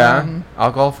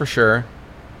 Alcohol for sure.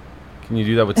 Can you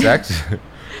do that with sex?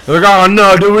 They're like, oh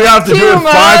no, do we have to do it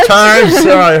much. 5 times?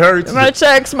 Oh, it hurts. My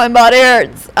checks, my body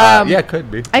hurts. Yeah, it could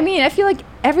be. I mean, I feel like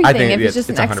everything, if it's just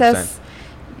an 100%. excess.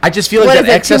 I just feel like that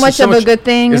excess too much so of a good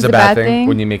thing is a bad thing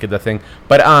when you make it the thing.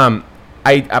 But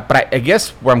I guess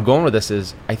where I'm going with this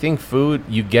is I think food,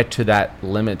 you get to that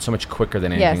limit so much quicker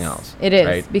than anything else. It is,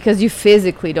 right? because you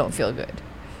physically don't feel good.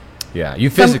 Yeah, you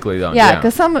physically don't. Yeah,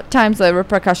 because sometimes the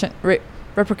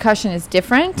repercussion is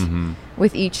different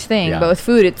with each thing, but with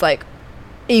food, it's like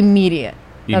immediate.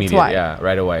 That's why. Yeah,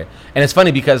 right away. And it's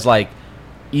funny because like,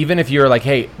 even if you're like,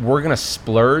 hey, we're gonna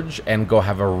splurge and go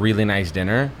have a really nice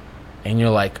dinner, and you're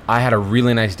like, I had a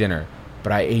really nice dinner,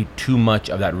 but I ate too much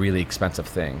of that really expensive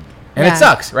thing. And it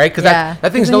sucks, right? Because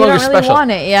that thing's no longer special.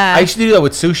 Want it, yeah. I used to do that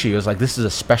with sushi. It was like, this is a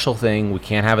special thing. We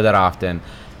can't have it that often.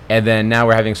 And then now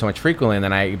we're having so much frequently, and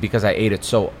then because I ate it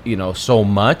so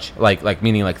much, like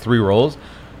meaning like 3 rolls,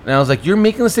 and I was like, you're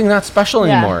making this thing not special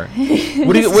anymore.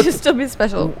 What do you? Just still be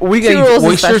special. We get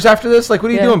oysters after this? Like,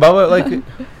 what are you doing, Bubba? Like,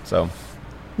 so.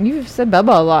 You've said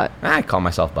Bubba a lot. I call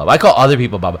myself Bubba. I call other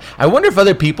people Bubba. I wonder if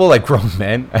other people, like grown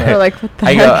men, they're like, what the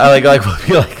I heck? go, will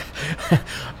be like,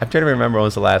 I'm trying to remember when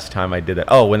was the last time I did that.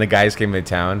 Oh, when the guys came to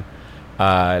town,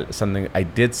 I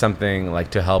did something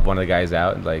like to help one of the guys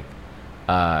out, like,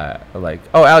 oh,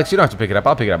 Alex, you don't have to pick it up.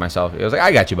 I'll pick it up myself. It was like,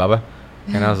 I got you, Bubba.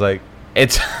 And I was like,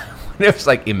 it was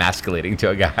like emasculating to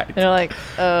a guy. They're like,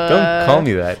 don't call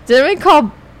me that. Did we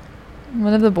call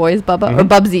one of the boys Bubba or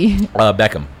Bubsy?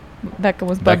 Beckham. Beckham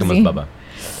was Bubsy. Beckham was Bubba.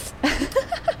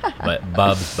 But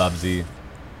Bubsy.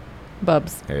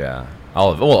 Bubs. Yeah.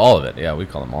 All of it. Yeah, we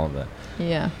call them all of that.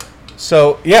 Yeah.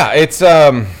 So, yeah, it's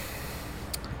I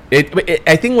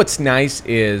think what's nice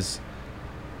is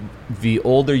the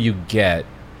older you get,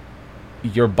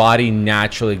 your body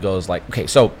naturally goes like, okay,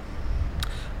 so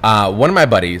one of my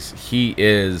buddies, he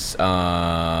is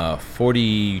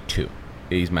 42.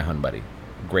 He's my hun buddy.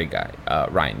 Great guy.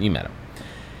 Ryan, you met him.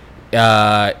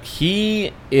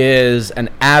 He is an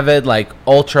avid, like,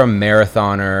 ultra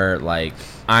marathoner, like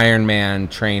Ironman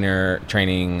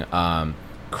training,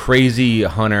 crazy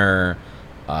hunter,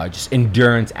 just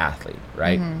endurance athlete,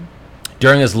 right? Mm-hmm.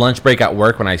 During his lunch break at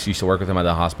work, when I used to work with him at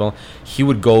the hospital, he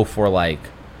would go for like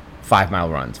 5-mile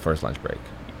runs for his lunch break.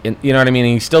 And, you know what I mean?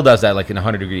 And he still does that, like in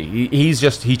 100 degree.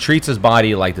 He treats his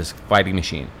body like this fighting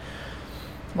machine.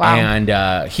 Wow.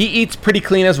 And he eats pretty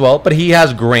clean as well, but he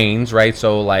has grains, right?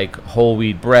 So like whole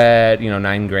wheat bread,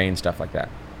 9 grain, stuff like that.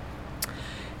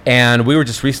 And we were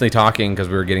just recently talking because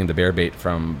we were getting the bear bait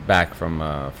from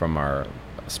our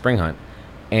spring hunt,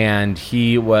 and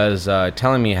he was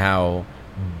telling me how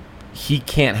he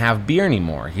can't have beer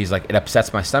anymore. He's like, it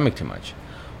upsets my stomach too much.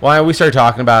 Well, we started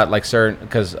talking about like certain,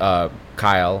 because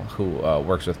Kyle, who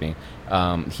works with me,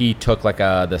 he took like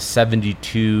the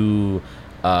 72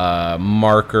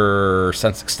 marker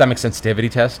stomach sensitivity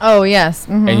test. Oh yes.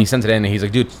 Mm-hmm. And he sent it in, and he's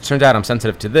like, dude, it turns out I'm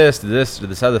sensitive to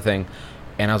this other thing.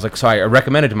 And I was like, so I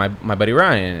recommended to my buddy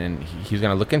Ryan, and he was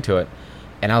gonna look into it.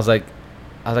 And I was like,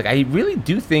 I really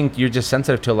do think you're just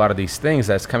sensitive to a lot of these things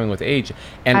that's coming with age.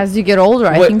 And as you get older,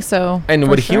 I think so. And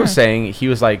what he was saying, he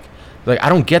was like, I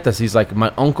don't get this. He's like,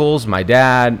 my uncles, my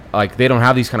dad, like, they don't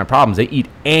have these kind of problems. They eat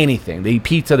anything. They eat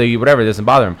pizza. They eat whatever. It doesn't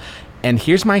bother them. And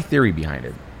here's my theory behind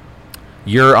it.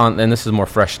 You're on, and this is more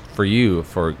fresh for you,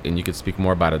 and you could speak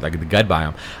more about it, like the gut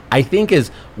biome. I think is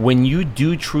when you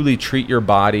do truly treat your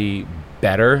body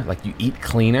better, like you eat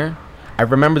cleaner. I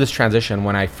remember this transition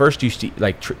when I first used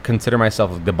to consider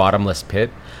myself like the bottomless pit,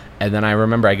 and then I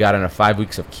remember I got into 5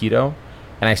 weeks of keto,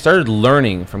 and I started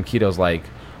learning from ketos like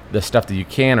the stuff that you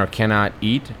can or cannot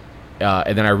eat,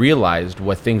 and then I realized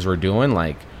what things were doing.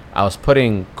 Like I was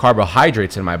putting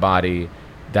carbohydrates in my body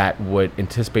that would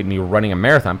anticipate me running a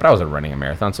marathon, but I wasn't running a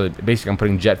marathon. So basically, I'm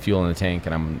putting jet fuel in the tank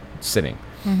and I'm sitting.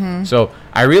 Mm-hmm. So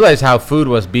I realized how food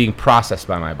was being processed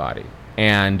by my body,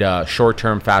 and short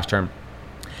term, fast term.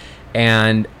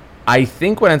 And I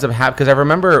think what ends up happening, because I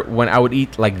remember when I would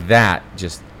eat like that,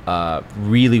 just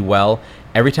really well,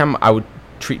 every time I would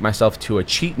treat myself to a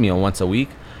cheat meal once a week,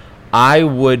 I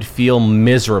would feel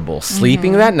miserable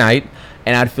sleeping that night,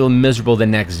 and I'd feel miserable the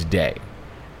next day.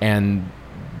 And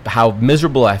how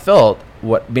miserable I felt,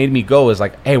 what made me go is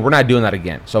like, hey, we're not doing that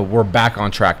again. So we're back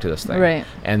on track to this thing. Right.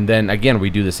 And then again, we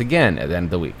do this again at the end of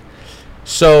the week.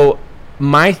 So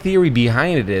my theory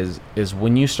behind it is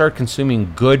when you start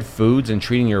consuming good foods and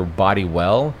treating your body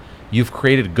well, you've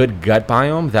created a good gut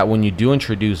biome that when you do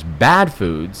introduce bad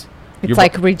foods, it's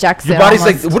like rejects your it body's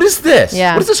almost. like, what is this?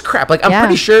 Yeah. What is this crap? Like, I'm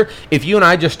pretty sure if you and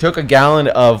I just took a gallon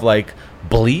of like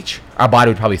bleach, our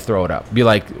body would probably throw it up. Be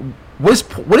like,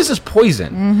 what is this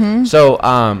poison? Mm-hmm. So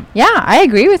yeah, I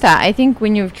agree with that. I think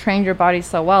when you've trained your body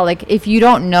so well, like if you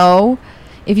don't know,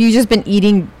 if you've just been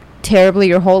eating terribly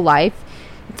your whole life,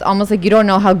 it's almost like you don't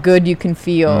know how good you can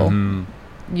feel. Mm-hmm.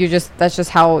 That's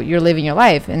just how you're living your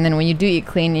life. And then when you do eat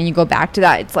clean and you go back to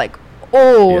that, it's like,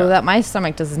 that my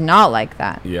stomach does not like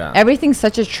that. Yeah. Everything's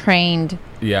such a trained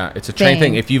Yeah, it's a trained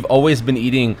thing. If you've always been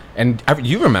eating, and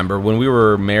you remember when we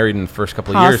were married in the first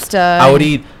couple of years, I would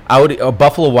eat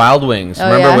Buffalo Wild Wings,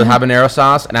 with habanero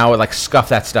sauce, and I would like scuff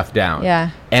that stuff down.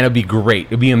 Yeah. And it'd be great.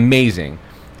 It'd be amazing.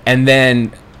 And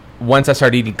then once I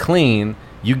started eating clean,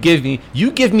 you give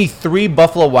me 3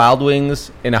 Buffalo Wild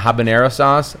Wings in a habanero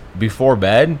sauce before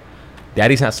bed,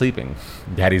 Daddy's not sleeping.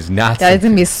 Daddy's going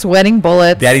to be sweating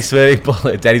bullets. Daddy's going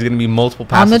to be multiple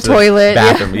passes on the toilet.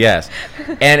 Bathroom, yes.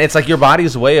 And it's like your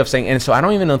body's way of saying, and so I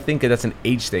don't even think that's an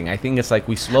age thing. I think it's like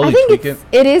we slowly tweak it.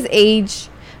 It is age,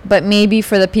 But maybe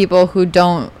for the people who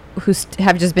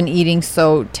have just been eating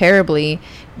so terribly,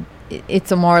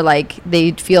 it's a more like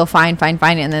they feel fine,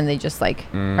 and then they just like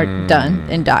are done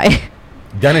and die.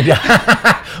 Done and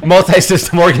done.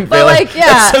 Multi-system organ failure. Like, yeah.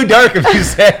 That's so dark if you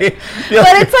say.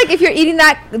 But it's like if you're eating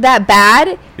that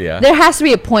bad, yeah, there has to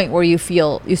be a point where you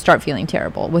start feeling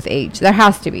terrible with age. There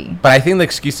has to be. But I think the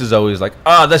excuse is always like,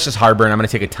 oh, that's just heartburn. I'm going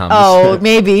to take a Tums. Oh,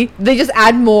 maybe. They just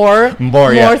add more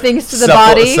things to the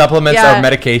body. Supplements or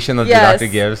medication that the doctor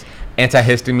gives.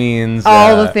 Antihistamines.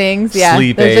 All the things, yeah.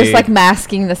 Sleep They're aid. just like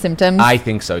masking the symptoms. I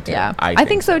think so, too. Yeah, I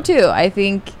think so, too. I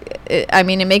think,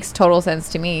 it makes total sense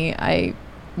to me.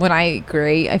 When I eat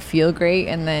great, I feel great,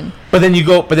 and then. But then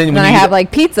when I have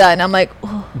like pizza, and I'm like,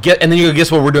 oh. And then you go, guess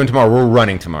what we're doing tomorrow? We're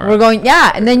running tomorrow. We're going,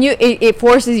 and then it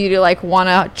forces you to like want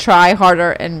to try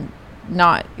harder and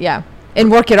not,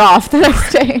 and work it off the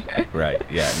next day. Right.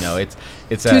 Yeah. No, it's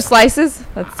 2 slices.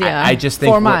 That's I just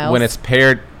think 4 miles. when it's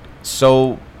paired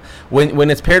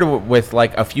when it's paired with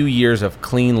like a few years of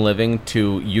clean living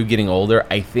to you getting older,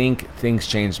 I think things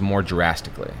change more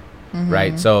drastically.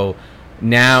 Right. So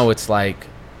now it's like,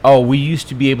 oh, we used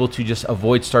to be able to just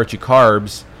avoid starchy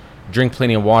carbs, drink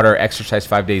plenty of water, exercise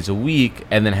 5 days a week,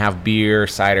 and then have beer,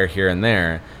 cider here and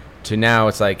there. To now,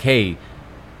 it's like, hey,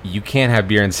 you can't have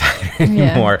beer and cider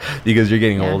anymore because you're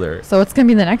getting older. So what's gonna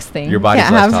be the next thing? Your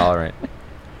body's less tolerant.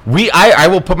 I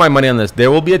will put my money on this. There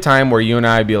will be a time where you and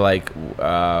I be like,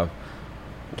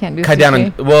 can't do cut sushi. down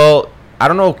on. Well, I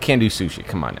don't know. Can't do sushi.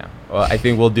 Come on now. Well, I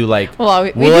think we'll do like. Well,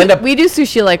 we do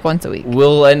sushi like once a week.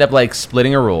 We'll end up like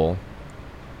splitting a roll.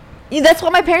 That's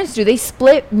what my parents do. They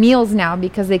split meals now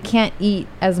because they can't eat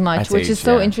as much, which is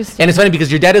so interesting. And it's funny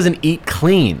because your dad doesn't eat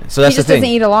clean, so that's the thing. He just doesn't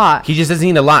eat a lot. He just doesn't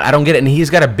eat a lot. I don't get it, and he's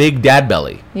got a big dad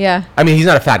belly. Yeah. I mean, he's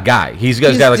not a fat guy. He's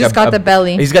got the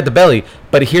belly. He's got the belly.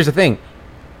 But here's the thing: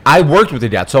 I worked with your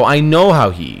dad, so I know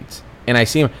how he eats, and I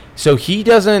see him. So he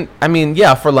doesn't. I mean,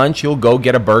 for lunch he'll go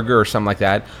get a burger or something like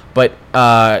that, but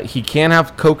he can't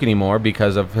have Coke anymore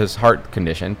because of his heart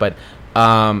condition. But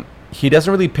he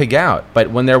doesn't really pig out.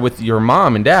 But when they're with your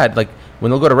mom and dad, like when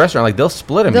they'll go to a restaurant, like they'll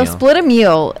split a meal. They'll split a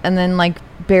meal and then like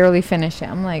barely finish it.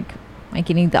 I'm like, I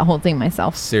can eat that whole thing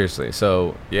myself. Seriously.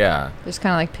 So yeah. Just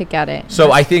kind of like pick at it.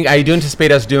 So I think I do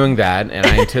anticipate us doing that, and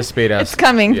I anticipate us. It's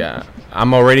coming. Yeah.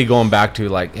 I'm already going back to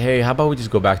like, hey, how about we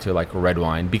just go back to like red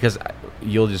wine because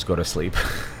you'll just go to sleep.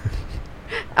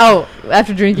 Oh,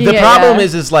 after drinking. The problem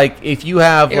is like if you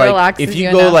have like if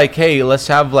you go like, hey, let's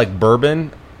have like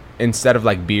bourbon instead of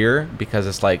like beer because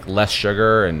it's like less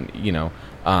sugar and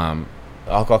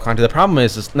alcohol content. The problem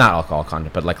is it's not alcohol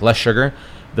content, but like less sugar.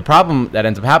 The problem that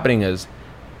ends up happening is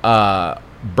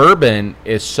bourbon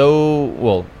is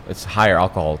it's higher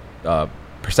alcohol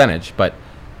percentage, but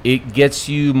it gets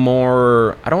you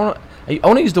more. I want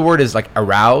to use the word is like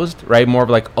aroused, right? More of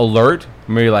like alert.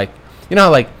 Maybe like how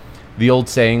like the old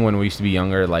saying when we used to be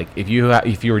younger, like if you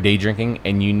were day drinking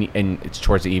and it's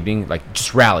towards the evening, like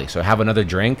just rally, so have another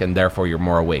drink and therefore you're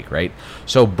more awake, right?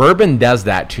 So bourbon does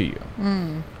that to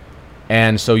you.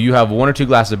 And so you have 1 or 2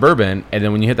 glasses of bourbon, and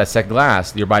then when you hit that second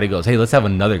glass, your body goes, hey, let's have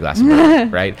another glass of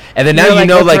bourbon, right? And then now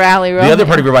the other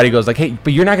part of your body goes like, hey,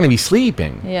 but you're not going to be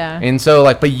sleeping. Yeah. And so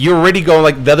like, but you're already going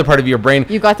like the other part of your brain.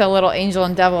 You got that little angel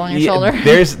and devil on your shoulder.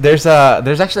 There's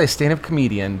actually a stand-up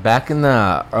comedian back in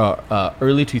the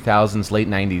early 2000s, late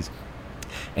 90s,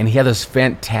 and he had this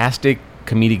fantastic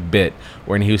comedic bit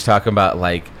where he was talking about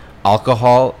like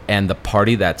alcohol and the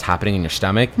party that's happening in your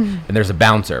stomach, and there's a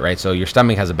bouncer, right? So your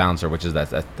stomach has a bouncer, which is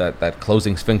that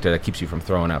closing sphincter that keeps you from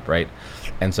throwing up, right?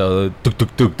 And so tuk,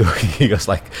 tuk, tuk, tuk, he goes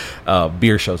like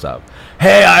beer shows up.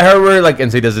 Hey, I heard we're like,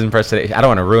 and so he does his impersonation. I don't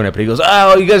want to ruin it, but he goes,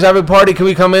 oh, you guys have a party, can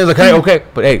we come in? He's like, hey, okay,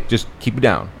 but hey, just keep it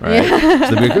down, right?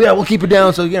 So the beer goes, we'll keep it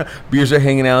down. So beers are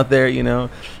hanging out there, and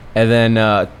then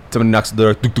someone knocks the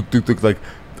door, tuk, tuk, tuk, tuk, like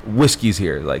whiskey's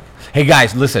here, like, hey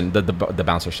guys, listen, the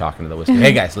bouncer's talking to the whiskey.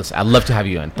 Hey guys, listen, I'd love to have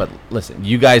you in, but listen,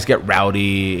 you guys get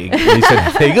rowdy.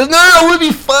 He goes, no, we'll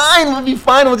be fine.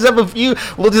 We'll just have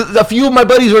a few of my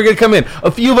buddies are gonna come in.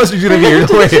 A few of us are gonna be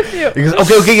here. He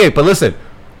goes, okay, but listen,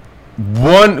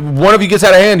 one of you gets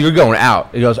out of hand, you're going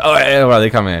out. He goes, all right, well, they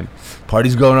come in.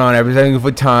 Party's going on, everything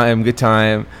good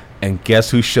time, and guess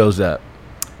who shows up?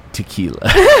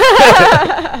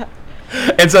 Tequila.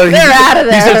 And so he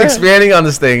starts expanding on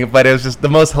this thing, but it was just the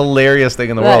most hilarious thing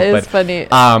in the world. That is funny.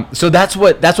 So that's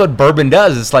what bourbon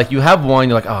does. It's like you have wine,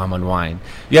 you're like, oh, I'm on wine.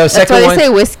 You have that's why they say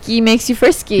whiskey makes you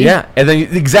frisky. Yeah, and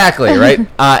then exactly right.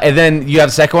 And then you have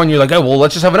the second one, you're like, oh, well,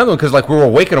 let's just have another one because like we're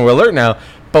awake and we're alert now.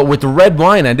 But with the red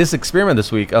wine, I did this experiment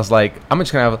this week. I was like, I'm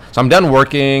just gonna have. So I'm done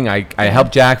working. I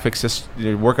helped Jack fix this,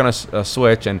 work on a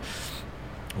switch, and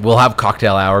we'll have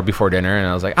cocktail hour before dinner, and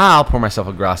I was like, I'll pour myself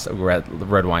a glass of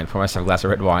red wine. Pour myself a glass of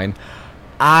red wine.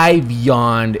 I've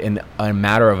yawned in a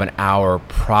matter of an hour,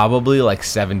 probably like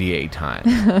 78 times.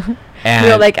 And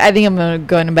You're like, I think I'm going to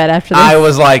go to bed after this. I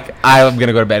was like, I'm going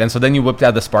to go to bed. And so then you whipped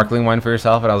out the sparkling wine for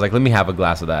yourself. And I was like, let me have a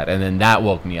glass of that. And then that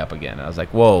woke me up again. I was like,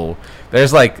 whoa,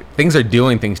 there's like, things are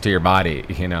doing things to your body,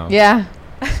 you know? Yeah.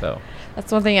 So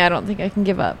That's one thing I don't think I can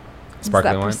give up.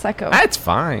 sparkling wine? Prosecco. That's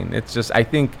fine. It's just, I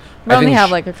think. I only think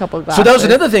have like a couple of glasses. So that was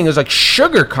another thing, is like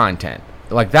sugar content.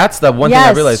 Like that's the one thing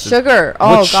I realized. Sugar.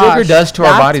 Oh, what sugar does to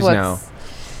our bodies now.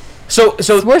 So it's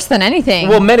worse than anything.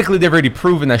 Well, medically, they've already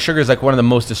proven that sugar is like one of the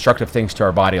most destructive things to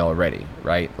our body already,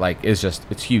 right? Like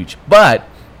it's huge. But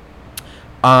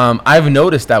I've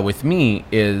noticed that with me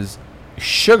is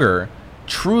sugar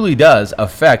truly does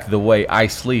affect the way I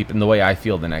sleep and the way I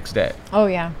feel the next day. Oh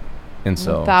yeah. And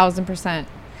so 1,000%.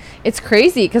 It's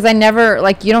crazy because I never,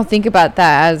 like, you don't think about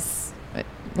that as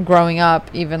growing up,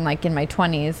 even like in my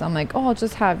 20s. I'm like, oh, I'll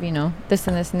just have, you know, this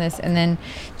and this and this. And then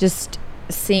just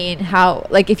seeing how,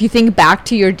 like, if you think back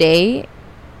to your day,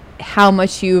 how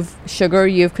much sugar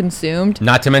you've consumed.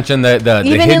 Not to mention the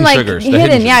even hidden in like sugars.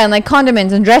 Hidden, yeah, and like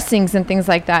condiments and dressings and things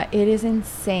like that. It is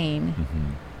insane.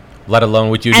 Mm-hmm. Let alone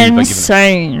what you do by giving.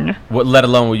 Insane. Let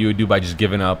alone what you would do by just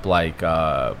giving up like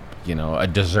you know, a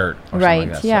dessert. Or Right. Something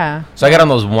like that. Yeah. So I got on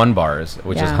those one bars,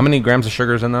 which is Yeah. how many grams of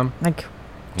sugars in them? Like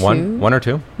One or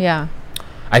two? Yeah.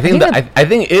 I think I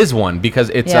think it is one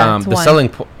because it's Yeah, it's the one. selling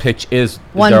pitch is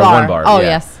One there are bar. one bar. Oh yeah.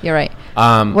 yes, you're right.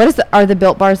 What Are the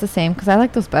Built bars the same? Because I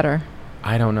like those better.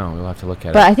 I don't know. We'll have to look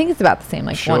at But it. I think it's about the same,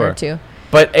 like one or Sure. two.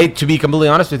 But to be completely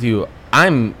honest with you,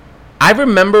 I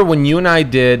remember when you and I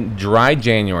did Dry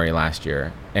January last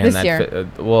year. And This that year.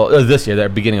 This year, the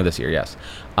beginning of this year, yes.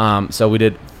 So we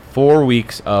did 4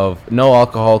 weeks of no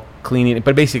alcohol, clean eating,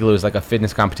 but basically it was like a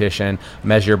fitness competition,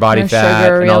 measure your body No fat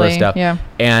sugar, and all this really, stuff. yeah.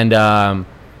 And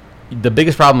the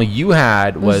biggest problem you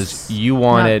had was you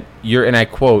wanted, and I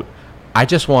quote, I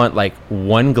just want like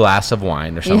one glass of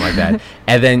wine or something like that.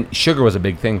 And then sugar was a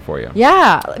big thing for you.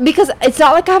 Yeah, because it's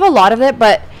not like I have a lot of it,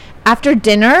 but after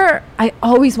dinner, I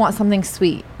always want something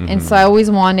sweet. And so I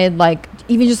always wanted like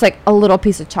even just like a little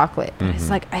piece of chocolate. But it's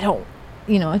like, I don't,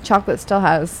 you know, chocolate still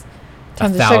has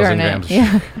tons of sugar in 1,000 it. grams of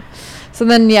Yeah. So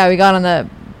then, yeah, we got on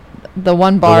the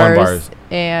one bars.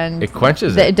 And it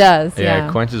quenches it does. Yeah, Yeah.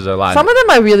 it quenches a lot. Some of them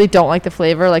I really don't like the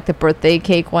flavor. Like the birthday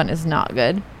cake one is not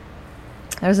good.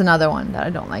 There's another one that I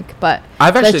don't like, but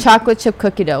the chocolate chip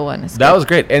cookie dough one is that good. was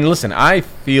great. And listen, I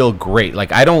feel great.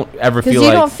 Like I don't ever feel Because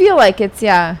you don't feel like it's,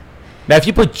 yeah. Now if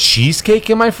you put cheesecake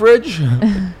in my fridge,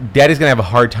 Daddy's gonna have a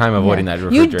hard time avoiding that You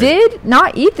refrigerator. did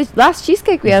not eat the last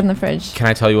cheesecake we had in the fridge. Can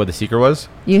I tell you what the secret was?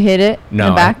 You hit it in No,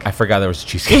 the back. I forgot there was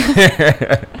cheesecake.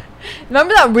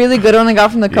 Remember that really good one I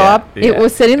got from the co-op? yeah, It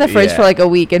was sitting in the fridge yeah. for like a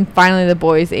week, and finally the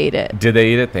boys ate it. Did they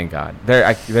eat it? Thank God.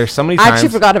 There's so many I times. actually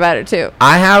forgot about it too.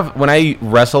 I have, when I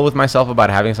wrestle with myself about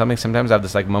having something, sometimes I have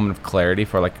this like moment of clarity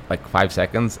for like 5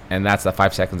 seconds, and that's the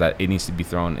 5 seconds that it needs to be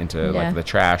thrown into like the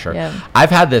trash. Or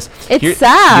I've had this. It's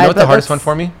sad. You know what the but hardest one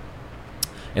for me?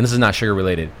 And this is not sugar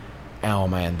related. Oh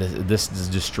man, this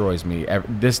destroys me.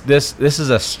 This is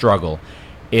a struggle.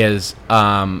 Is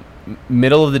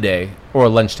middle of the day or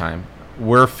lunchtime,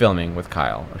 we're filming with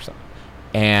Kyle or something,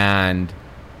 and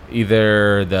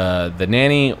either the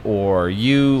nanny or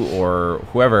you or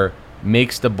whoever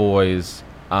makes the boys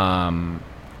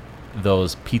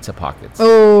those pizza pockets.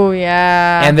 Oh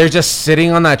yeah. And they're just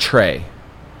sitting on that tray,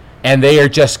 and they are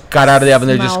just got out of the oven.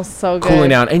 They're Smells just so cooling good.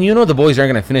 down, and you know the boys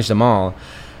aren't going to finish them all.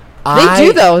 They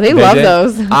do, though. They love did.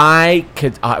 those. I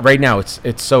could right now.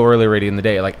 It's so early already in the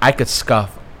day. Like I could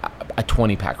scuff a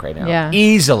 20 pack right now, Yeah.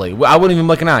 easily. I wouldn't even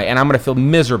blink an eye, and I'm gonna feel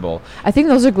miserable. I think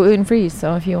those are gluten free,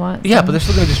 so if you want. Yeah, some. but they're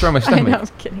still gonna destroy my I stomach. know, I'm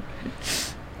kidding.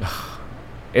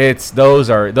 It's those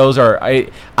are.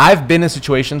 I've been in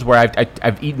situations where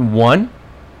I've eaten one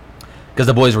because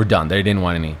the boys were done. They didn't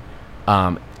want any.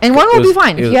 And one will be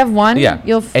fine. If you have one, yeah.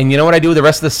 you'll. And you know what I do with the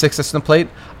rest of the 6 that's on the plate?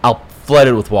 I'll flood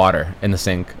it with water in the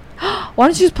sink. Why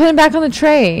don't you just put them back on the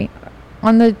tray,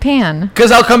 on the pan?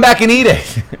 Because I'll come back and eat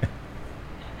it.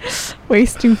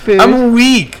 Wasting food. I'm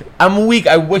weak.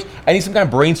 I wish I need some kind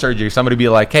of brain surgery. Somebody be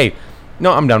like, "Hey,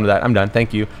 no, I'm done with that. I'm done.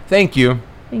 Thank you. Thank you,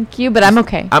 but I'm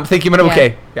okay. I'm thinking, but I'm Yeah.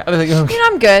 okay. Yeah, I'm thinking, okay. You know,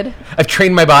 I'm good. I've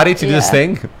trained my body to do this Yeah.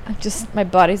 thing. My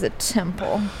body's a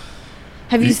temple.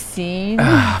 Have you seen?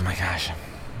 Oh my gosh.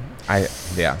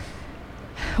 Yeah.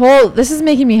 Well, this is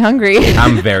making me hungry.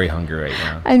 I'm very hungry right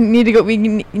now. I need to go. We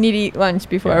need to eat lunch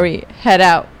before we head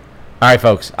out. All right,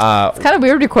 folks. It's kind of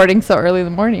weird recording so early in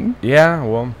the morning. Yeah.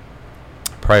 Well,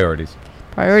 priorities.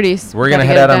 Priorities. We're gonna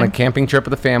head out on a camping trip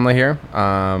with the family here.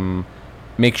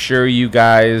 Make sure you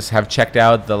guys have checked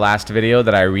out the last video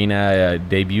that Irina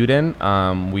debuted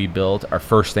in. We built our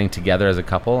first thing together as a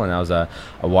couple, and that was a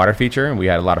water feature, and we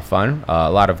had a lot of fun,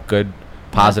 a lot of good,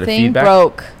 positive feedback.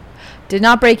 Broke. Did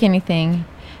not break anything.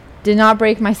 Did not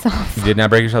break myself. You did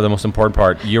not break yourself. The most important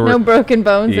part. You were no broken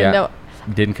bones. Yeah. And no.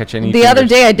 Didn't catch any. The other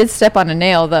day I did step on a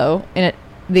nail though in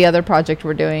the other project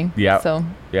we're doing. Yeah. So.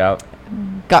 Yeah.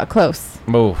 Got close.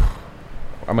 Oof.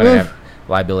 I'm gonna have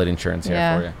liability insurance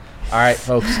here for you. All right,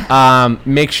 folks.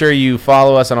 Make sure you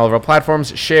follow us on all of our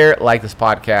platforms. Share, like this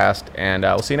podcast, and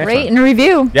we'll see you next time. Rate and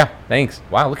review. Yeah. Thanks.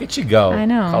 Wow. Look at you go. I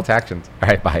know. Call to actions. All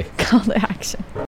right. Bye. Call to action.